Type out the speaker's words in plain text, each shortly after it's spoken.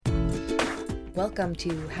Welcome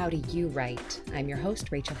to How Do You Write? I'm your host,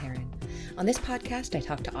 Rachel Herron. On this podcast, I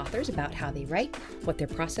talk to authors about how they write, what their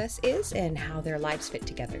process is, and how their lives fit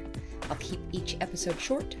together. I'll keep each episode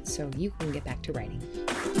short so you can get back to writing.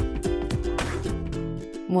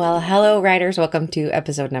 Well, hello, writers. Welcome to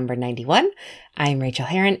episode number 91. I'm Rachel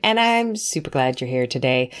Herron, and I'm super glad you're here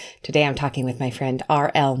today. Today, I'm talking with my friend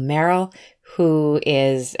R.L. Merrill, who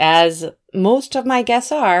is, as most of my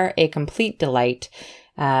guests are, a complete delight.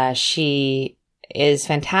 She is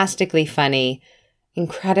fantastically funny,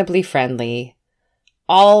 incredibly friendly,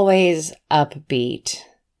 always upbeat.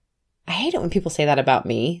 I hate it when people say that about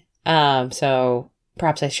me. So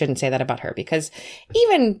perhaps I shouldn't say that about her, because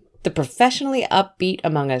even the professionally upbeat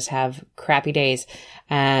among us have crappy days,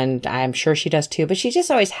 and I'm sure she does too, but she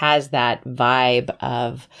just always has that vibe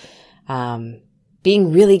of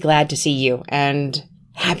being really glad to see you and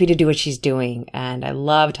happy to do what she's doing. And I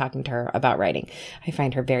love talking to her about writing. I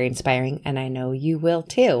find her very inspiring, and I know you will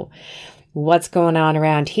too. What's going on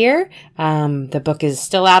around here? The book is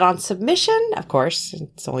still out on submission. Of course,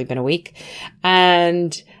 it's only been a week.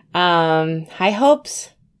 And high hopes.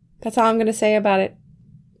 That's all I'm going to say about it,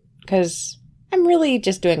 because I'm really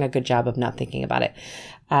just doing a good job of not thinking about it.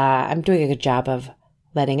 I'm doing a good job of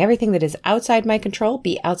letting everything that is outside my control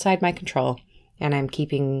be outside my control. And I'm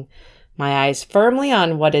keeping my eyes firmly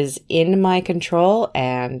on what is in my control,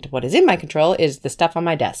 and what is in my control is the stuff on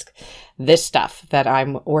my desk. This stuff that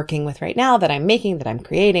I'm working with right now, that I'm making, that I'm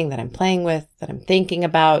creating, that I'm playing with, that I'm thinking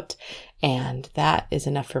about, and that is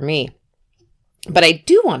enough for me. But I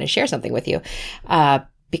do want to share something with you,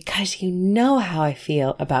 because you know how I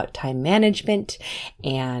feel about time management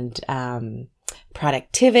and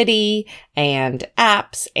productivity and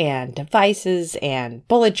apps and devices and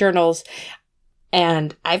bullet journals.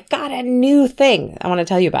 And I've got a new thing I want to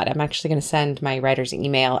tell you about. I'm actually going to send my writer's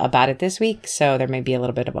email about it this week, so there may be a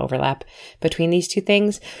little bit of overlap between these two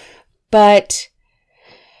things. But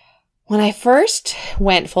when I first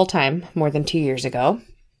went full-time more than 2 years ago,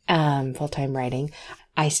 full-time writing,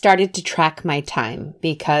 I started to track my time,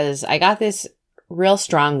 because I got this real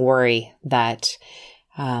strong worry that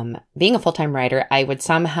being a full-time writer, I would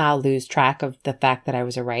somehow lose track of the fact that I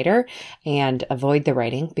was a writer and avoid the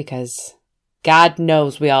writing, because God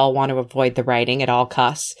knows we all want to avoid the writing at all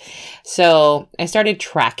costs. So I started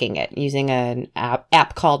tracking it using an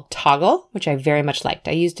app called Toggl, which I very much liked.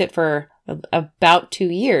 I used it for about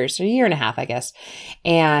 2 years, a year and a half, I guess.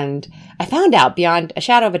 And I found out beyond a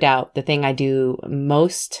shadow of a doubt, the thing I do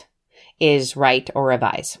most is write or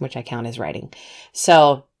revise, which I count as writing.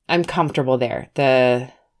 So I'm comfortable there.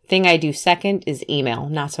 The thing I do second is email.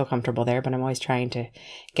 Not so comfortable there, but I'm always trying to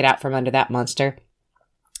get out from under that monster.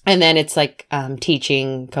 And then it's like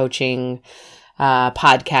teaching, coaching,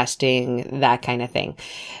 podcasting, that kind of thing.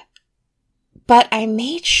 But I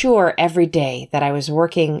made sure every day that I was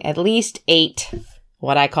working at least 8,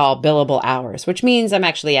 what I call billable hours, which means I'm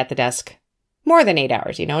actually at the desk more than 8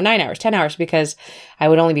 hours, 9 hours, 10 hours, because I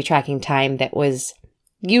would only be tracking time that was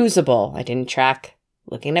usable. I didn't track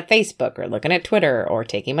looking at Facebook or looking at Twitter or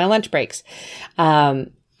taking my lunch breaks.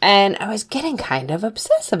 And I was getting kind of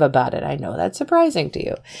obsessive about it. I know that's surprising to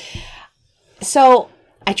you. So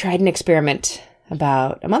I tried an experiment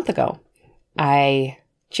about a month ago. I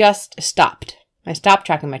just stopped. I stopped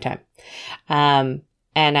tracking my time. And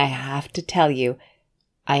I have to tell you,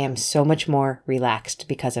 I am so much more relaxed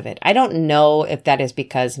because of it. I don't know if that is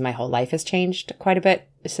because my whole life has changed quite a bit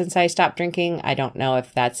since I stopped drinking. I don't know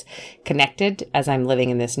if that's connected as I'm living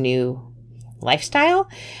in this new lifestyle.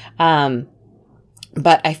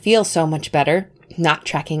 But I feel so much better not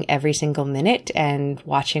tracking every single minute and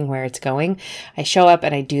watching where it's going. I show up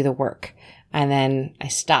and I do the work, and then I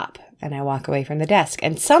stop and I walk away from the desk.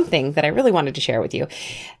 And something that I really wanted to share with you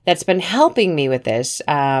that's been helping me with this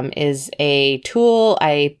is a tool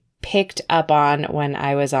I picked up on when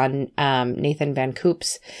I was on Nathan Van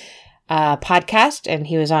Koop's podcast, and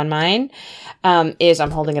he was on mine, I'm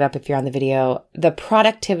holding it up if you're on the video, the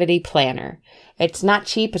Productivity Planner. It's not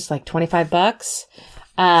cheap. It's like $25.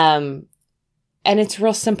 And it's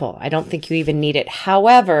real simple. I don't think you even need it.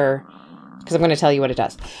 However, because I'm going to tell you what it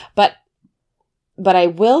does, but I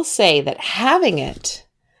will say that having it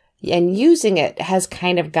and using it has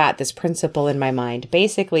kind of got this principle in my mind.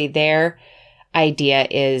 Basically, their idea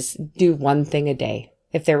is do one thing a day.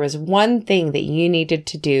 If there was one thing that you needed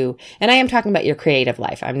to do, and I am talking about your creative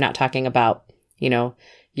life. I'm not talking about,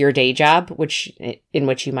 your day job, in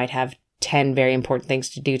which you might have 10 very important things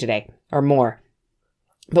to do today or more.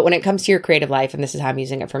 But when it comes to your creative life, and this is how I'm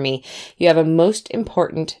using it for me, you have a most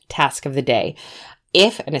important task of the day.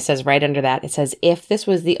 and it says right under that, it says, if this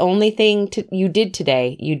was the only thing you did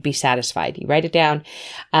today, you'd be satisfied. You write it down.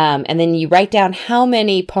 And then you write down how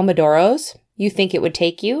many Pomodoros you think it would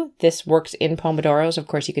take you. This works in Pomodoros. Of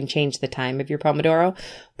course, you can change the time of your Pomodoro.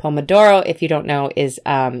 Pomodoro, if you don't know, is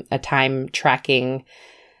a time tracking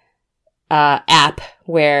app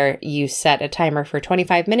where you set a timer for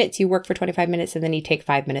 25 minutes, you work for 25 minutes, and then you take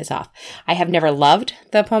 5 minutes off. I have never loved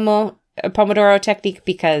the Pomodoro technique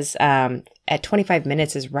because at 25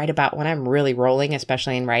 minutes is right about when I'm really rolling,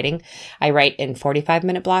 especially in writing. I write in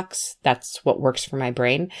 45-minute blocks. That's what works for my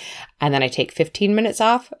brain. And then I take 15 minutes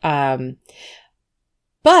off.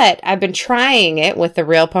 But I've been trying it with the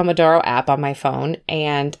real Pomodoro app on my phone,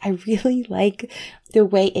 and I really like the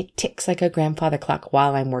way it ticks like a grandfather clock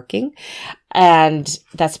while I'm working. And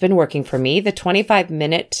that's been working for me. The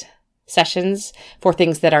 25-minute sessions for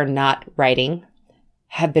things that are not writing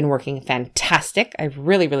have been working fantastic. I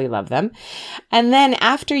really, really love them. And then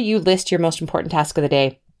after you list your most important task of the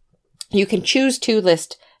day, you can choose to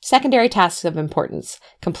list secondary tasks of importance.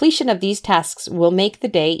 Completion of these tasks will make the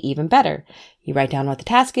day even better. You write down what the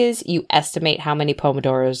task is. You estimate how many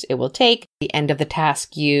Pomodoros it will take. At the end of the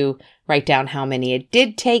task, you write down how many it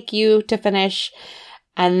did take you to finish.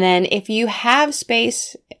 And then if you have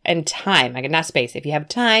space and time, if you have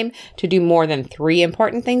time to do more than 3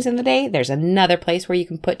 important things in the day, there's another place where you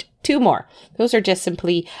can put 2 more. Those are just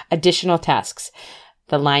simply additional tasks.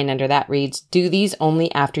 The line under that reads, do these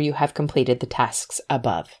only after you have completed the tasks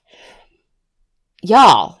above.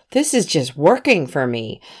 Y'all, this is just working for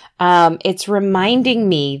me. It's reminding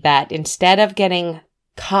me that instead of getting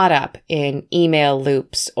caught up in email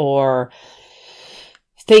loops or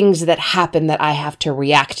things that happen that I have to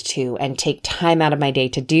react to and take time out of my day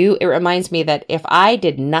to do, it reminds me that if I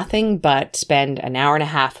did nothing but spend an hour and a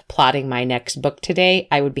half plotting my next book today,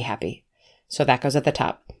 I would be happy. So that goes at the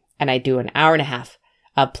top. And I do an hour and a half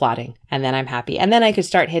of plotting, and then I'm happy. And then I could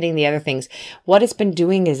start hitting the other things. What it's been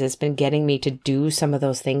doing is it's been getting me to do some of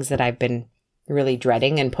those things that I've been really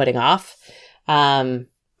dreading and putting off. And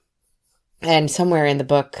somewhere in the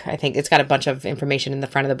book, I think it's got a bunch of information in the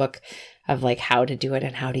front of the book of like how to do it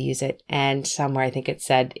and how to use it. And somewhere I think it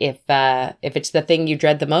said, if it's the thing you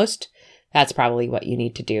dread the most, that's probably what you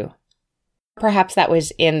need to do. Perhaps that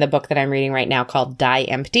was in the book that I'm reading right now called Die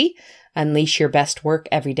Empty: Unleash Your Best Work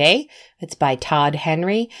Every Day. It's by Todd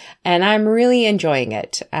Henry, and I'm really enjoying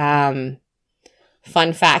it.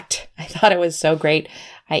 Fun fact, I thought it was so great.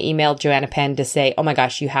 I emailed Joanna Penn to say, oh my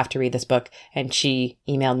gosh, you have to read this book. And she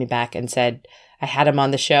emailed me back and said, I had him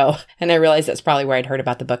on the show. And I realized that's probably where I'd heard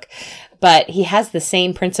about the book. But he has the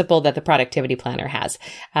same principle that the Productivity Planner has,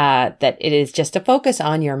 that it is just to focus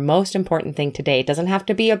on your most important thing today. It doesn't have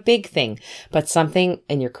to be a big thing, but something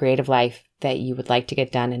in your creative life that you would like to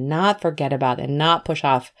get done and not forget about and not push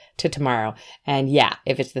off to tomorrow. And yeah,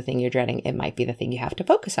 if it's the thing you're dreading, it might be the thing you have to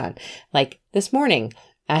focus on. Like this morning,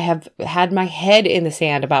 I have had my head in the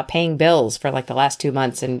sand about paying bills for like the last 2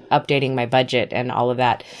 months and updating my budget and all of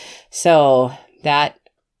that. So that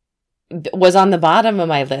was on the bottom of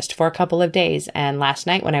my list for a couple of days. And last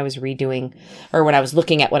night when I was when I was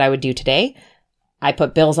looking at what I would do today, I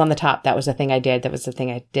put bills on the top. That was the thing I did. That was the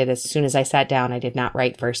thing I did as soon as I sat down. I did not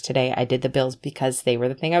write first today. I did the bills because they were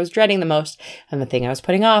the thing I was dreading the most and the thing I was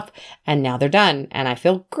putting off. And now they're done and I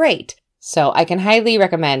feel great. So I can highly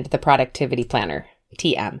recommend the Productivity Planner.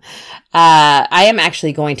 TM. I am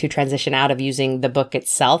actually going to transition out of using the book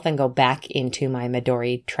itself and go back into my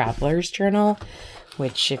Midori Traveler's Journal,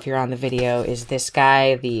 which if you're on the video is this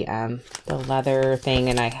guy, the leather thing.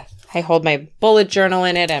 And I hold my bullet journal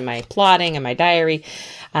in it and my plotting and my diary,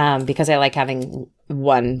 because I like having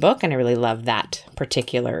one book and I really love that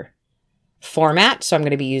particular format. So I'm going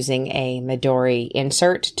to be using a Midori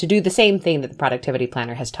insert to do the same thing that the Productivity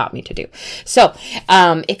Planner has taught me to do. So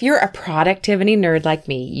if you're a productivity nerd like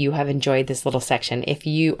me, you have enjoyed this little section. If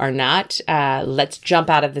you are not, let's jump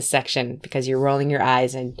out of this section because you're rolling your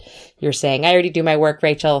eyes and you're saying, I already do my work,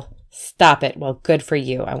 Rachel. Stop it. Well, good for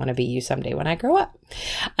you. I want to be you someday when I grow up.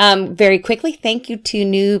 Very quickly, thank you to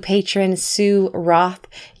new patron Sue Roth.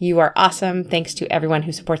 You are awesome. Thanks to everyone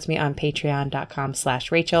who supports me on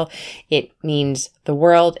patreon.com/Rachel. It means the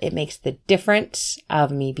world. It makes the difference of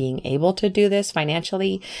me being able to do this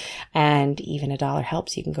financially. And even $1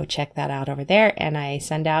 helps. You can go check that out over there. And I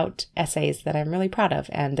send out essays that I'm really proud of.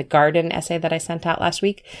 And the garden essay that I sent out last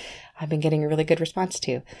week, I've been getting a really good response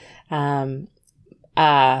to.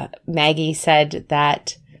 Maggie said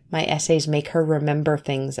that my essays make her remember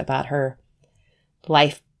things about her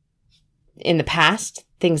life in the past,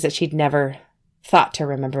 things that she'd never thought to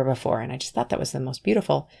remember before. And I just thought that was the most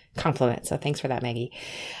beautiful compliment. So thanks for that, Maggie.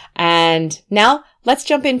 And now let's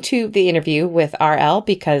jump into the interview with RL,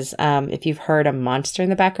 because if you've heard a monster in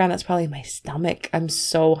the background, that's probably my stomach. I'm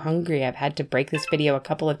so hungry. I've had to break this video a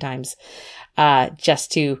couple of times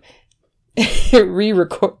just to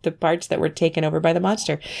re-record the parts that were taken over by the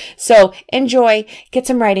monster. So enjoy, get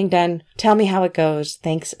some writing done. Tell me how it goes.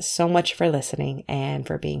 Thanks so much for listening and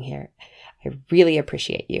for being here. I really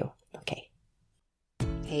appreciate you. Okay.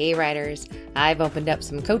 Hey writers, I've opened up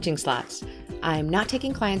some coaching slots. I'm not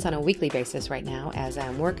taking clients on a weekly basis right now as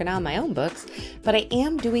I'm working on my own books, but I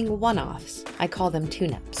am doing one-offs. I call them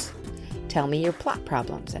tune-ups. Tell me your plot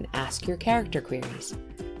problems and ask your character queries.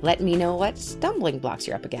 Let me know what stumbling blocks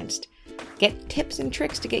you're up against. Get tips and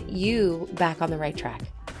tricks to get you back on the right track.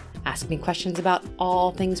 Ask me questions about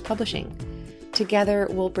all things publishing. Together,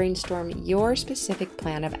 we'll brainstorm your specific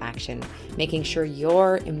plan of action, making sure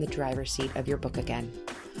you're in the driver's seat of your book again.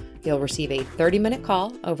 You'll receive a 30-minute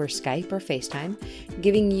call over Skype or FaceTime,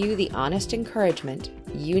 giving you the honest encouragement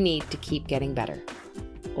you need to keep getting better.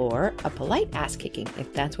 Or a polite ass-kicking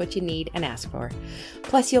if that's what you need and ask for.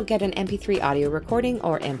 Plus, you'll get an MP3 audio recording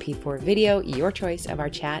or MP4 video, your choice, of our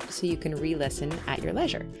chat so you can re-listen at your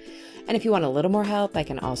leisure. And if you want a little more help, I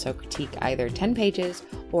can also critique either 10 pages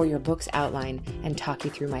or your book's outline and talk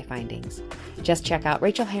you through my findings. Just check out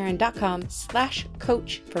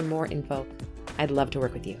rachelherron.com/coach for more info. I'd love to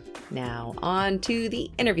work with you. Now, on to the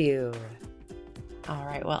interview. All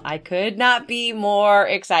right. Well, I could not be more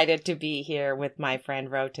excited to be here with my friend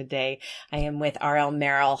Ro today. I am with RL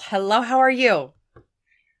Merrill. Hello. How are you?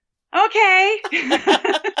 Okay.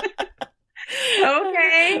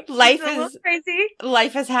 Okay.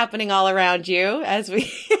 Life is happening all around you as we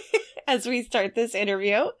start this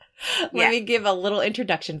interview. Let me give a little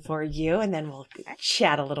introduction for you, and then we'll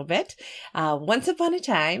chat a little bit. Once upon a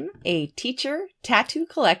time, a teacher, tattoo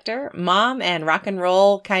collector, mom, and rock and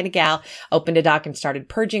roll kind of gal opened a doc and started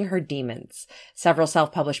purging her demons. Several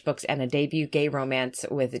self-published books and a debut gay romance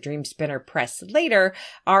with Dream Spinner Press later,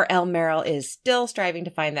 R.L. Merrill is still striving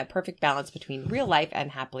to find that perfect balance between real life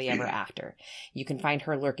and happily ever after. You can find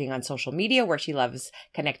her lurking on social media, where she loves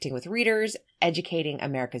connecting with readers, educating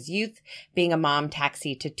America's youth, being a mom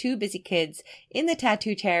taxi to two busy kids, in the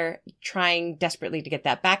tattoo chair, trying desperately to get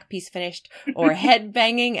that back piece finished, or head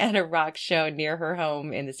banging at a rock show near her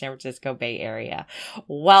home in the San Francisco Bay Area.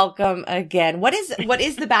 Welcome again. What is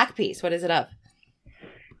the back piece? What is it of?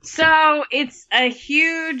 So it's a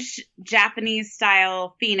huge Japanese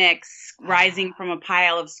style phoenix rising from a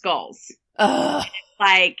pile of skulls.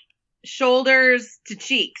 Like shoulders to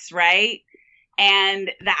cheeks, right? And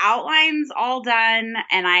the outline's all done,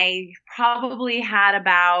 and I probably had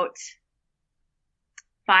about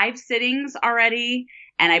 5 sittings already,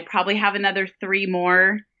 and I probably have another 3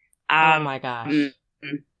 more. Oh my gosh.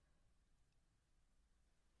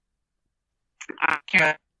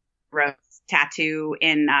 Rose tattoo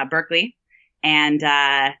in Berkeley, and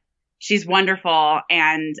she's wonderful,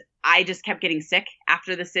 and I just kept getting sick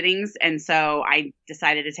after the sittings, and so I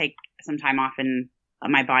decided to take some time off and let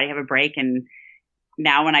my body have a break. And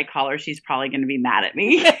now when I call her, she's probably going to be mad at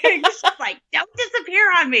me. She's like, don't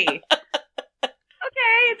disappear on me. Okay,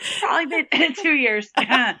 it's probably been 2 years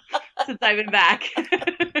since I've been back.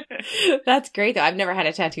 That's great, though. I've never had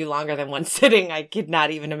a tattoo longer than one sitting. I could not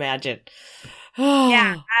even imagine.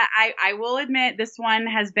 Yeah, I will admit this one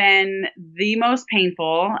has been the most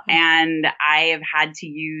painful, and I have had to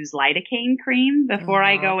use lidocaine cream before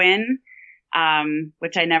I go in,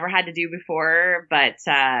 which I never had to do before, but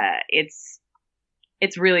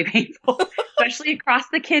it's really painful, especially across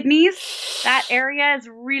the kidneys. That area is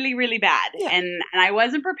really, really bad. Yeah. And I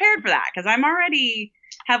wasn't prepared for that because I'm already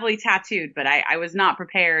heavily tattooed, but I was not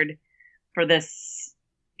prepared for this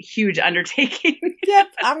huge undertaking. Yep.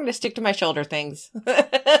 I'm going to stick to my shoulder things.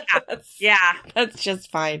 Yeah. That's just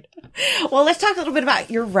fine. Well, let's talk a little bit about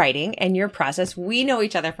your writing and your process. We know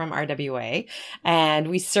each other from RWA, and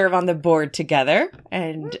we serve on the board together.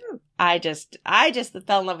 And I just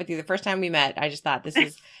fell in love with you the first time we met. I just thought, this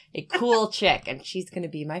is a cool chick, and she's going to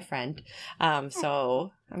be my friend.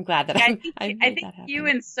 So I'm glad that I think you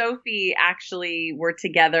and Sophie actually were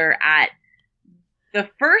together at the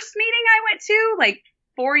first meeting I went to, like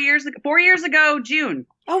 4 years ago, June.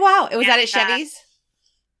 Oh, wow. It was at Chevy's?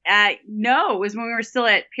 No, it was when we were still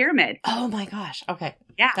at Pyramid. Oh my gosh. Okay.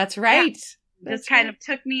 Yeah. That's right. Yeah. Just kind of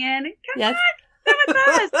took me in and yes. Come with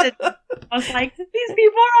us. And I was like, these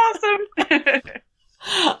people are awesome.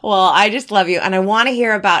 Well, I just love you. And I want to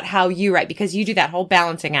hear about how you write, because you do that whole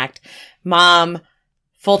balancing act. Mom,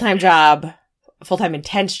 full-time job, full-time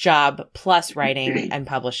intense job plus writing and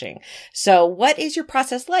publishing. So what is your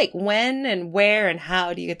process like? When and where and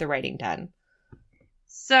how do you get the writing done?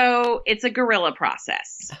 So it's a guerrilla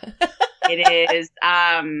process. It is,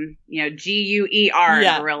 GUER,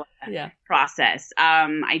 guerrilla process.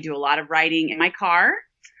 I do a lot of writing in my car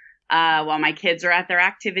while my kids are at their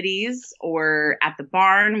activities, or at the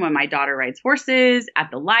barn when my daughter rides horses, at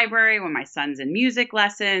the library when my son's in music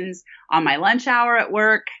lessons, on my lunch hour at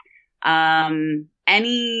work,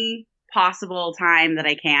 any possible time that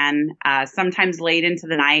I can, sometimes late into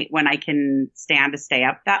the night when I can stand to stay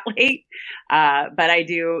up that late. But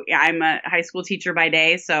I'm a high school teacher by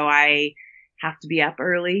day, so I have to be up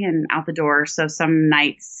early and out the door. So some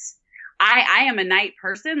nights I am a night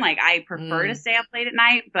person. Like, I prefer to stay up late at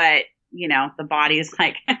night, but the body is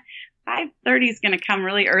like 5:30 is going to come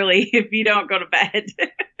really early if you don't go to bed.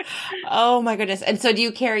 Oh my goodness. And so do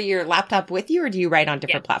you carry your laptop with you, or do you write on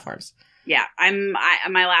different platforms? Yeah,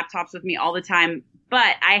 my laptop's with me all the time,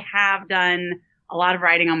 but I have done a lot of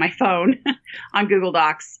writing on my phone on Google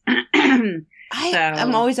Docs. I'm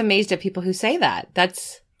always amazed at people who say that.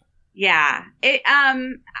 Yeah.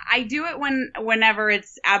 I do it whenever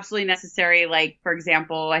it's absolutely necessary. Like, for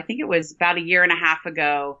example, I think it was about a year and a half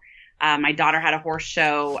ago, my daughter had a horse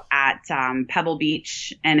show at Pebble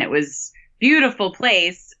Beach, and it was a beautiful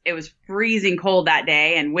place. It was freezing cold that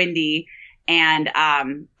day and windy. And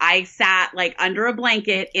I sat like under a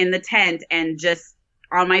blanket in the tent and just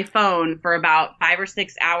on my phone for about 5 or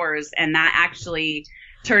 6 hours. And that actually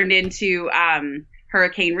turned into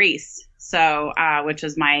Hurricane Reese. So, which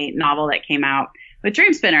was my novel that came out with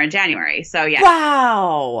Dream Spinner in January. So, yeah.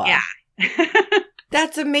 Wow. Yeah.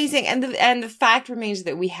 That's amazing. And the fact remains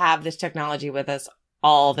that we have this technology with us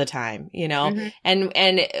all the time, Mm-hmm.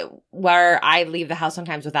 and where I leave the house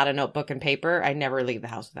sometimes without a notebook and paper, I never leave the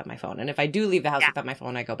house without my phone. And if I do leave the house without my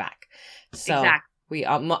phone, I go back. So exactly. We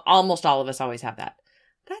almost all of us always have that.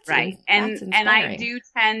 That's right. And I do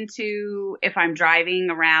tend to, if I'm driving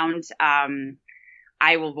around,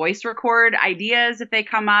 I will voice record ideas if they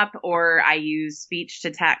come up, or I use speech to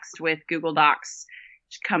text with Google Docs,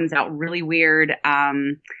 which comes out really weird.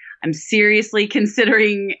 I'm seriously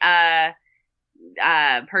considering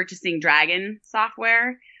purchasing Dragon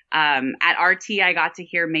software. At RT, I got to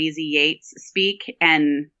hear Maisie Yates speak,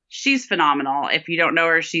 and she's phenomenal. If you don't know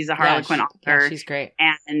her, she's a Harlequin author. Yeah, she's great.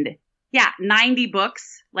 And 90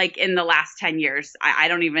 books like in the last 10 years. I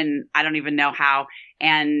don't even know how.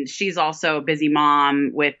 And she's also a busy mom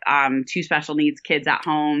with 2 special needs kids at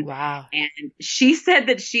home. Wow. And she said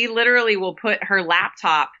that she literally will put her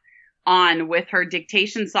laptop on with her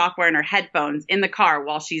dictation software and her headphones in the car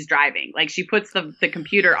while she's driving. Like, she puts the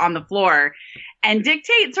computer on the floor and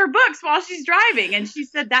dictates her books while she's driving. And she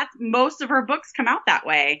said that most of her books come out that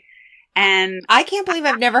way. And I can't believe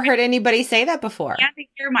I've never heard anybody say that before. I can't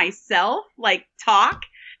hear myself like talk.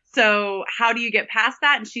 So how do you get past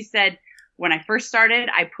that? And she said, when I first started,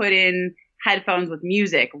 I put in headphones with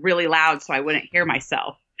music really loud so I wouldn't hear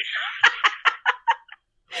myself.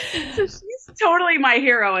 So she's totally my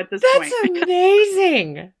hero at this point. That's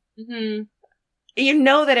amazing. Mm-hmm. You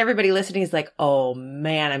know that everybody listening is like, oh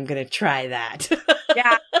man, I'm going to try that.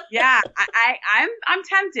 Yeah. I'm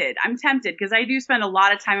tempted. I'm tempted because I do spend a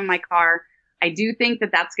lot of time in my car. I do think that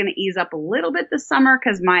that's going to ease up a little bit this summer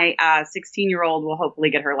because my 16-year-old will hopefully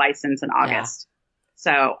get her license in August. Yeah.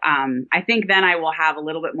 So I think then I will have a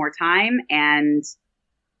little bit more time, and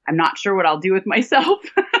I'm not sure what I'll do with myself.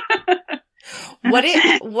 What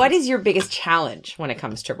is your biggest challenge when it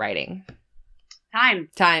comes to writing? Time.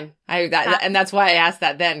 And that's why I asked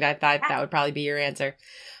that then. I thought that would probably be your answer.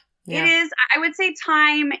 Yeah. It is. I would say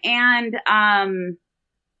time and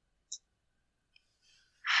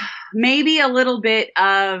maybe a little bit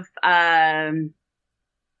of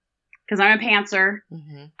because I'm a pantser,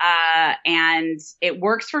 and it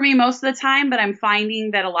works for me most of the time. But I'm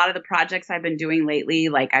finding that a lot of the projects I've been doing lately,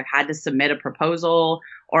 like I've had to submit a proposal,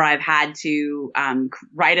 or I've had to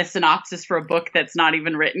write a synopsis for a book that's not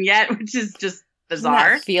even written yet, which is just bizarre.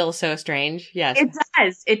 Doesn't that feel so strange? Yes,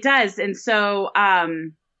 it does. And so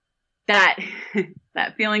that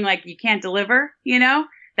feeling like you can't deliver,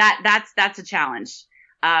 that's a challenge.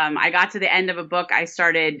 I got to the end of a book I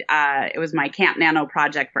started. It was my Camp Nano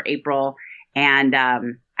project for April, and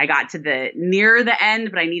I got to near the end,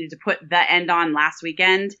 but I needed to put the end on last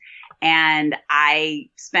weekend, and I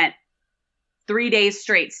spent 3 days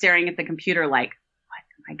straight staring at the computer like,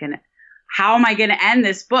 how am I going to end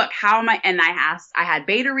this book? And I had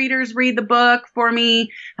beta readers read the book for me.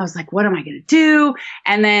 I was like, what am I going to do?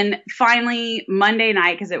 And then finally Monday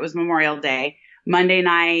night, because it was Memorial Day, Monday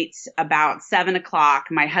night about 7:00,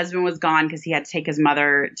 my husband was gone because he had to take his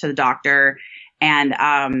mother to the doctor.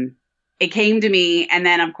 And it came to me, and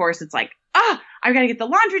then of course it's like, I've got to get the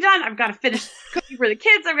laundry done. I've got to finish cooking for the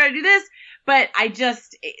kids. I've got to do this. But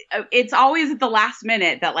it's always at the last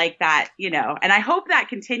minute that like that, and I hope that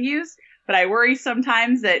continues, but I worry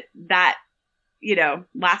sometimes that,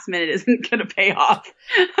 last minute isn't going to pay off.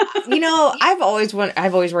 I've always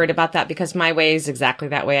worried about that because my way is exactly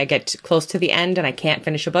that way. I get close to the end and I can't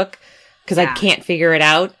finish a book because I can't figure it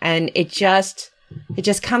out. And it just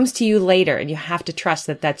comes to you later, and you have to trust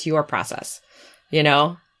that that's your process.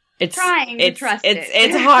 It's trying to trust it.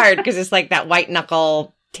 It's hard because it's like that white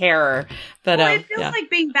knuckle terror. But it feels like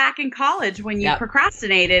being back in college when you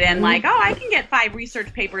procrastinated and like, I can get 5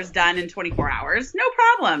 research papers done in 24 hours. No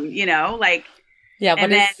problem.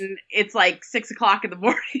 And then it's like 6 o'clock in the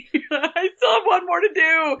morning. I still have one more to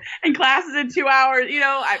do, and class is in 2 hours.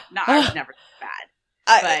 I was never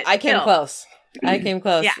bad. I came close. I came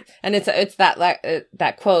close. Yeah. And it's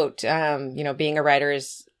that quote, being a writer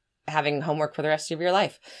is having homework for the rest of your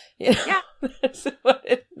life. Yeah.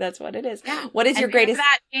 That's what it is. Yeah. What is your greatest...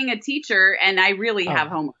 that being a teacher, and I really have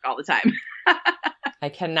homework all the time. I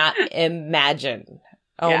cannot imagine.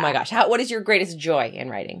 Oh my gosh. What is your greatest joy in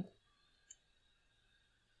writing?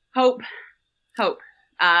 Hope.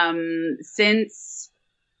 Since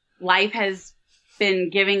life has been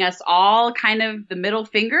giving us all kind of the middle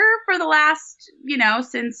finger for the last,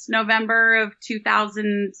 since November of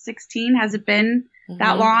 2016, has it been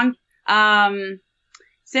that long?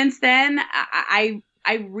 Since then, I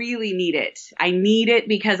really need it. I need it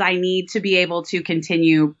because I need to be able to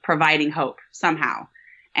continue providing hope somehow.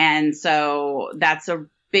 And so that's a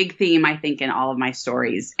big theme, I think, in all of my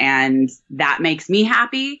stories. And that makes me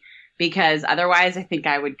happy because otherwise I think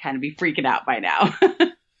I would kind of be freaking out by now.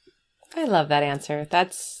 I love that answer.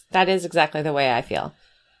 That is exactly the way I feel.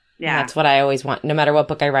 Yeah. And that's what I always want. No matter what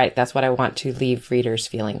book I write, that's what I want to leave readers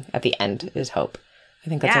feeling at the end is hope. I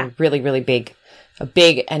think that's a really, really big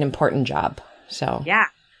and important job. So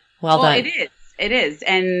well done. It is.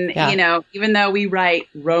 And, even though we write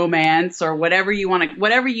romance or whatever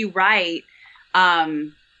you write,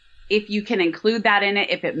 if you can include that in it,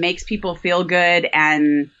 if it makes people feel good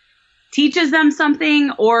and teaches them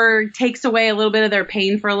something or takes away a little bit of their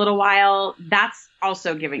pain for a little while, that's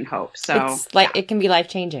also giving hope. So it's it can be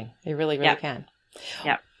life-changing. It really, really can.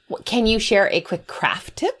 Yeah. Can you share a quick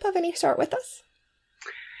craft tip of any sort with us?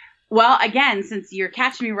 Well, again, since you're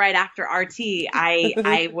catching me right after RT,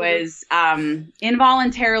 I was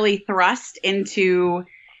involuntarily thrust into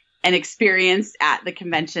an experience at the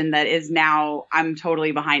convention that is now, I'm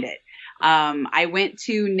totally behind it. I went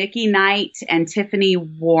to Nikki Knight and Tiffany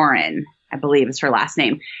Warren, I believe is her last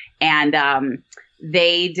name. And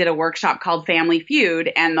they did a workshop called Family Feud,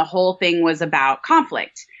 and the whole thing was about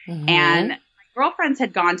conflict. Mm-hmm. And my girlfriends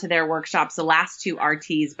had gone to their workshops, the last 2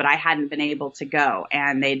 RTs, but I hadn't been able to go.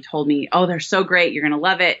 And they told me, they're so great. You're going to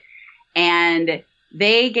love it. And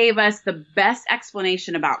they gave us the best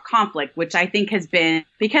explanation about conflict, which I think has been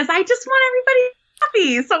because I just want everybody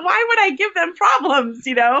happy. So why would I give them problems,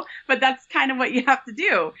 But that's kind of what you have to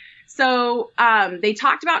do. So they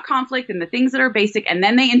talked about conflict and the things that are basic, and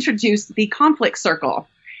then they introduced the conflict circle.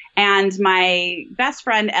 And my best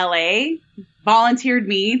friend, LA, volunteered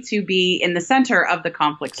me to be in the center of the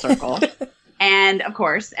conflict circle. And of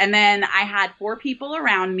course, and then I had 4 people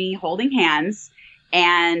around me holding hands,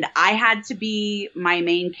 and I had to be my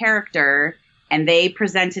main character. And they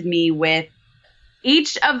presented me with,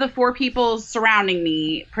 each of the 4 people surrounding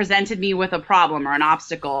me presented me with a problem or an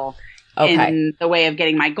obstacle in the way of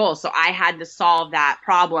getting my goal. So I had to solve that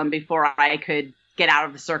problem before I could get out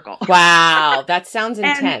of the circle. Wow. That sounds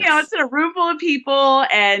intense. And, it's in a room full of people,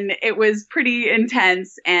 and it was pretty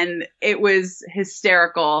intense and it was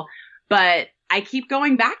hysterical, but I keep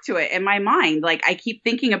going back to it in my mind. Like, I keep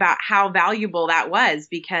thinking about how valuable that was,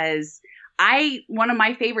 because one of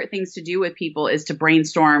my favorite things to do with people is to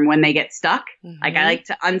brainstorm when they get stuck. Mm-hmm. Like, I like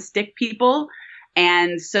to unstick people.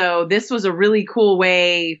 And so this was a really cool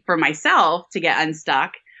way for myself to get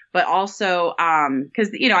unstuck, but also, cause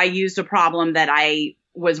I used a problem that I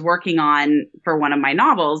was working on for one of my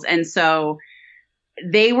novels. And so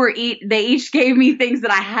they each gave me things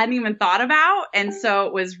that I hadn't even thought about. And so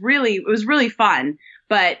it was really fun.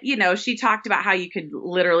 But, she talked about how you could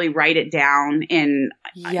literally write it down and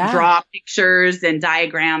draw pictures and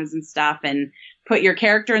diagrams and stuff, and put your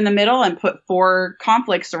character in the middle and put 4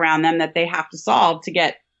 conflicts around them that they have to solve to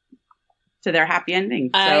get to their happy ending.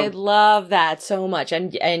 So. I love that so much.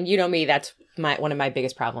 And me, that's one of my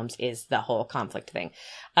biggest problems is the whole conflict thing.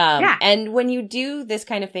 And when you do this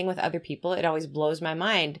kind of thing with other people, it always blows my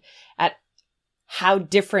mind at how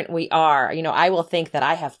different we are. You know, I will think that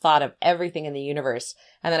I have thought of everything in the universe,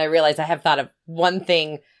 and then I realize I have thought of one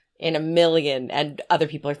thing in a million, and other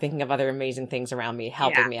people are thinking of other amazing things around me,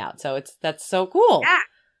 helping me out. So that's so cool. Yeah.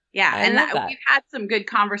 Yeah. I love that. We've had some good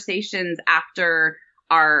conversations after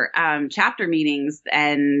our chapter meetings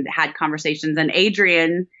and had conversations. And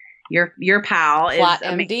Adrian, your pal, Plot is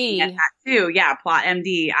MD at that too. Yeah, Plot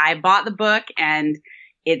MD. I bought the book, and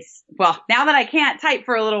it's, well, now that I can't type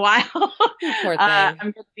for a little while, Poor thing. I'm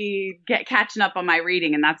going to be catching up on my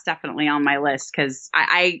reading, and that's definitely on my list because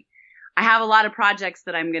I have a lot of projects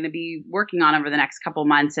that I'm going to be working on over the next couple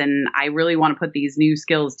months, and I really want to put these new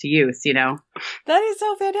skills to use, you know? That is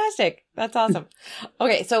so fantastic. That's awesome.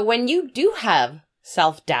 Okay, so when you do have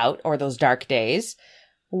self-doubt or those dark days,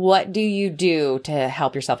 what do you do to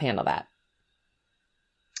help yourself handle that?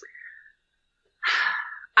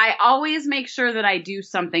 I always make sure that I do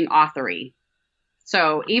something authory.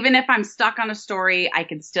 So even if I'm stuck on a story, I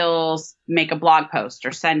can still make a blog post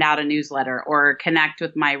or send out a newsletter or connect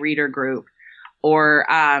with my reader group or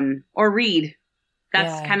read.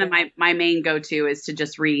 That's kind of my main go-to is to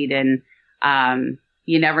just read, and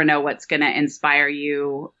you never know what's going to inspire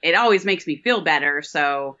you. It always makes me feel better.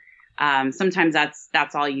 So sometimes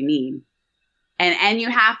that's all you need. And you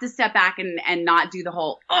have to step back and not do the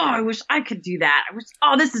whole, oh, I wish I could do that. I wish,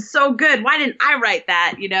 oh, this is so good. Why didn't I write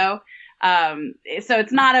that? You know? So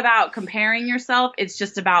it's not about comparing yourself. It's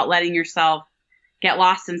just about letting yourself get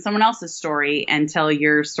lost in someone else's story until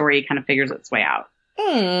your story kind of figures its way out.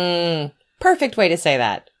 Perfect way to say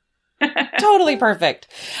that. Totally perfect.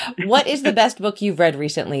 What is the best book you've read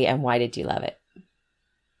recently, and why did you love it?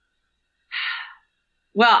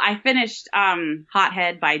 Well, I finished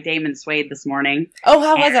Hothead by Damon Suede this morning. Oh,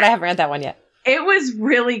 how was it? I haven't read that one yet. It was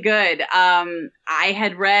really good. I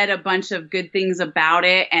had read a bunch of good things about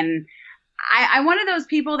it, and I'm one of those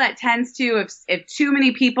people that tends to, if too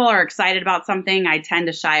many people are excited about something, I tend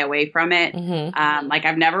to shy away from it. Mm-hmm. Like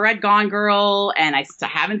I've never read Gone Girl, and I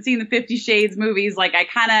haven't seen the 50 Shades movies. Like I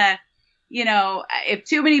kind of, you know, if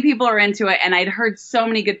too many people are into it, and I'd heard so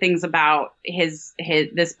many good things about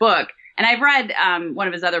this book. And I've read one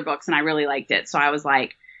of his other books, and I really liked it. So I was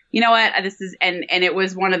like, you know what, this is, and it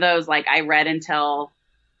was one of those, like, I read until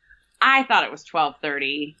I thought it was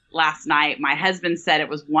 12:30 last night. My husband said it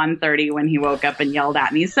was 1:30 when he woke up and yelled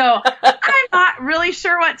at me. So I'm not really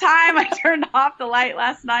sure what time I turned off the light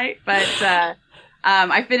last night, but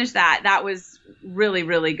I finished that. That was really,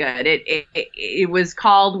 really good. It was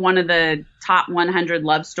called one of the top 100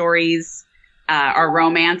 love stories or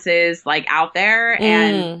romances like out there,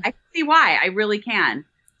 and I can see why. I really can.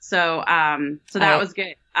 So that was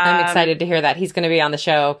good. I'm excited to hear that. He's going to be on the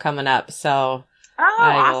show coming up. So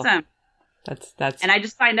awesome. That's and I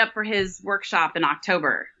just signed up for his workshop in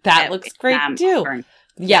October. That looks great too. Auburn.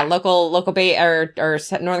 Yeah, local Bay or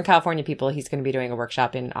Northern California people. He's going to be doing a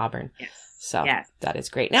workshop in Auburn. Yes. So that is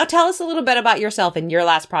great. Now tell us a little bit about yourself and your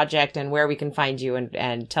last project and where we can find you,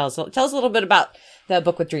 and tell us a little bit about the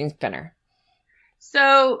book with Dream Spinner.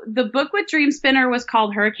 So the book with Dream Spinner was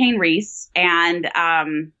called Hurricane Reese, and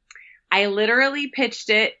I literally pitched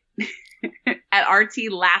it at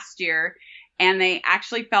RT last year, and they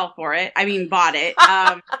actually fell for it. I mean, bought it.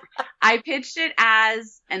 I pitched it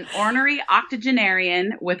as an ornery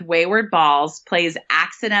octogenarian with wayward balls plays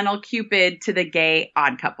accidental Cupid to the gay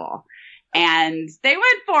odd couple. And they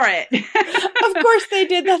went for it. Of course they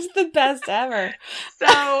did. That's the best ever. So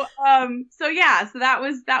that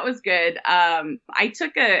was good. I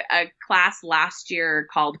took a class last year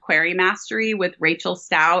called Query Mastery with Rachel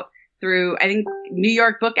Stout through, I think, New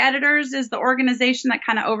York Book Editors is the organization that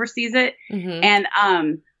kind of oversees it. Mm-hmm. And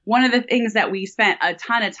one of the things that we spent a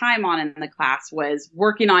ton of time on in the class was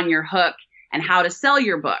working on your hook and how to sell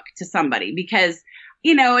your book to somebody, because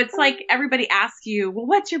you know, it's like everybody asks you, well,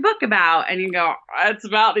 what's your book about? And you go, it's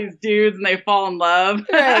about these dudes and they fall in love.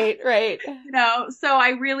 Right. You know, so I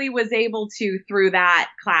really was able to, through that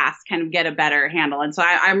class, kind of get a better handle. And so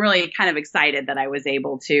I'm really kind of excited that I was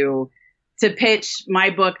able to pitch my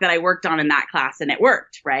book that I worked on in that class, and it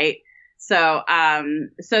worked, right? So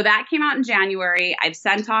that came out in January. I've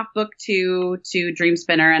sent off book 2 to Dream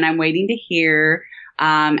Spinner, and I'm waiting to hear.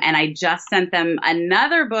 And I just sent them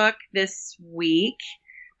another book this week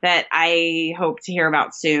that I hope to hear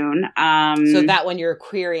about soon. So that one you're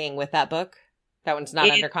querying with that book? That one's not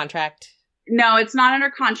under contract? No, it's not under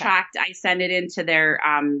contract. Okay. I send it into their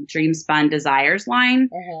Dream Spun Desires line,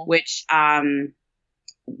 which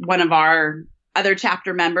one of our other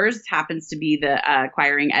chapter members happens to be the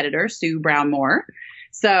acquiring editor, Sue Brown Moore.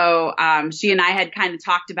 So she and I had kind of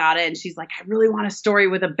talked about it, and she's like, I really want a story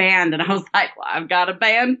with a band. And I was like, well, I've got a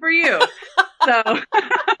band for you. So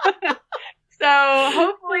So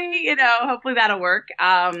hopefully that'll work.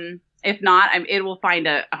 If not, it will find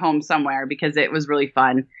a home somewhere because it was really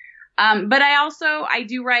fun. But I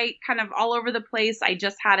do write kind of all over the place. I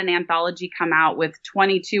just had an anthology come out with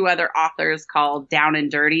 22 other authors called Down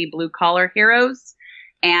and Dirty Blue Collar Heroes.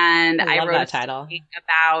 And I wrote that title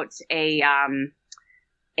about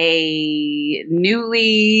a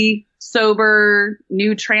newly sober,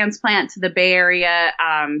 new transplant to the Bay Area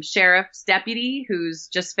sheriff's deputy who's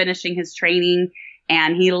just finishing his training.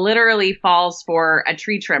 And he literally falls for a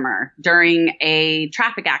tree trimmer during a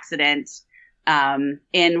traffic accident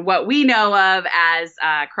in what we know of as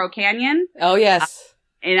Crow Canyon. Oh, yes.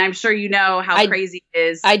 And I'm sure you know how crazy it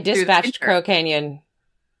is. I dispatched Crow Canyon.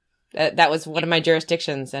 That was one of my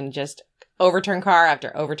jurisdictions, and just overturned car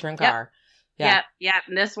after overturned car. Yep.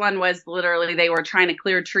 And this one was literally, they were trying to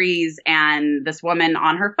clear trees, and this woman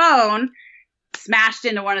on her phone smashed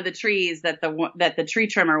into one of the trees that the tree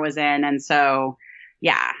trimmer was in. And so,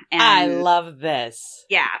 yeah. And I love this.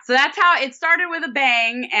 Yeah. So that's how it started, with a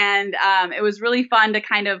bang. And it was really fun to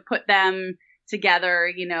kind of put them together.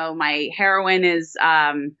 You know, my heroine is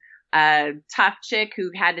a tough chick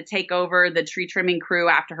who had to take over the tree trimming crew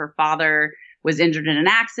after her father was injured in an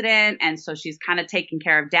accident. And so she's kind of taking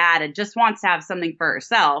care of dad and just wants to have something for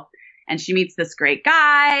herself. And she meets this great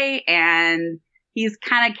guy, and he's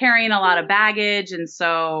kind of carrying a lot of baggage. And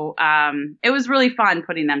so it was really fun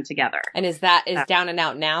putting them together. And is Down and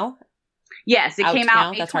Out now? Yes, it came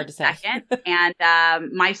out May That's hard to say. And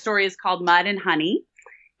my story is called Mud and Honey.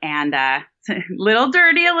 And a little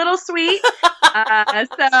dirty, a little sweet.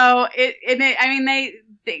 So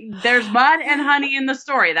there's mud and honey in the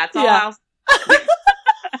story. That's all I'll say.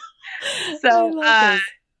 So,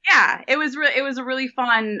 yeah, it was a really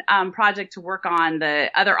fun project to work on. The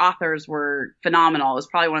other authors were phenomenal. It was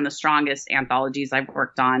probably one of the strongest anthologies I've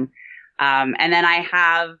worked on. And then I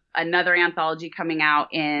have another anthology coming out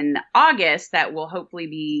in August that will hopefully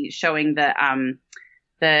be showing the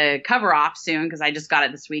cover off soon, because I just got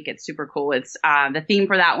it this week. It's super cool. It's the theme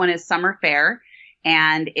for that one is Summer Fair,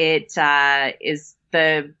 and it is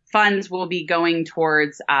the funds will be going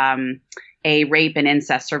towards a rape and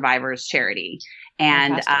incest survivors charity.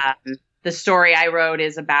 And the story I wrote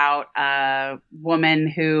is about a woman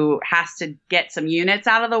who has to get some units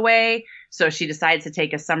out of the way. So she decides to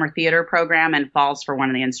take a summer theater program and falls for one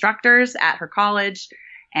of the instructors at her college.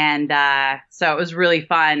 And so it was really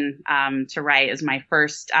fun to write. It was my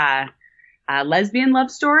first lesbian love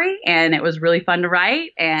story, and it was really fun to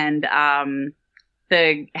write. And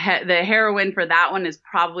the heroine for that one is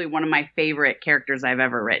probably one of my favorite characters I've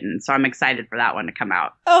ever written. So I'm excited for that one to come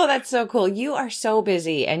out. Oh, that's so cool. You are so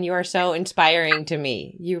busy, and you are so inspiring to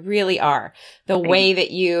me. You really are. The way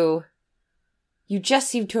that you just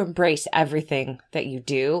seem to embrace everything that you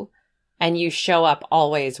do, and you show up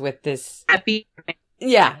always with this happy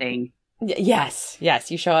thing. Yes.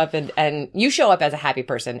 You show up and you show up as a happy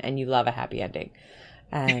person, and you love a happy ending.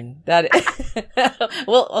 And that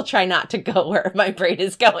we'll try not to go where my brain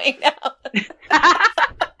is going now.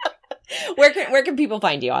 Where can people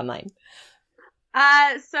find you online?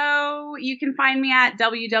 So you can find me at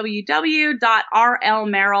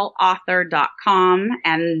www.rlmerrillauthor.com.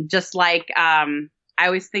 And just like, I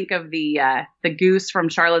always think of the goose from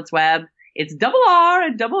Charlotte's Web. It's double R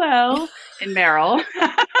and double L in Merrill.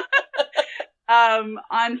 On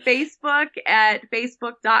Facebook at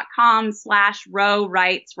facebook.com/Row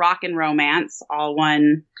Writes Rock and Romance, all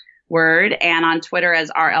one word. And on Twitter as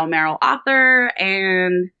RL Merrill Author.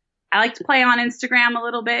 And I like to play on Instagram a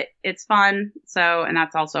little bit. It's fun. So, and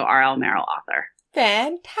that's also RL Merrill Author.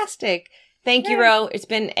 Fantastic. Thank you, Ro. It's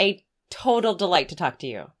been a total delight to talk to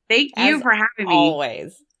you. Thank you for having me.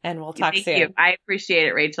 Always. And we'll talk soon. Thank you. I appreciate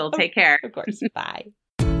it, Rachel. Take care. Of course. Bye.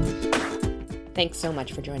 Thanks so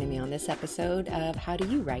much for joining me on this episode of How Do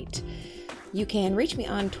You Write? You can reach me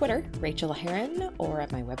on Twitter, Rachel Herron, or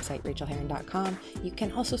at my website, rachelherron.com. You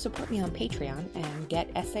can also support me on Patreon and get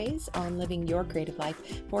essays on living your creative life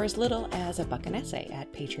for as little as $1 an essay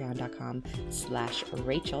at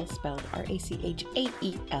patreon.com/Rachel, spelled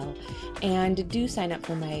RACHAEL. And do sign up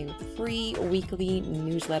for my free weekly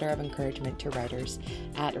newsletter of encouragement to writers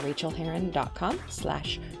at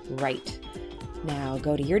rachelherron.com/write. Now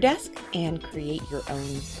go to your desk and create your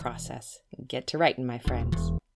own process. Get to writing, my friends.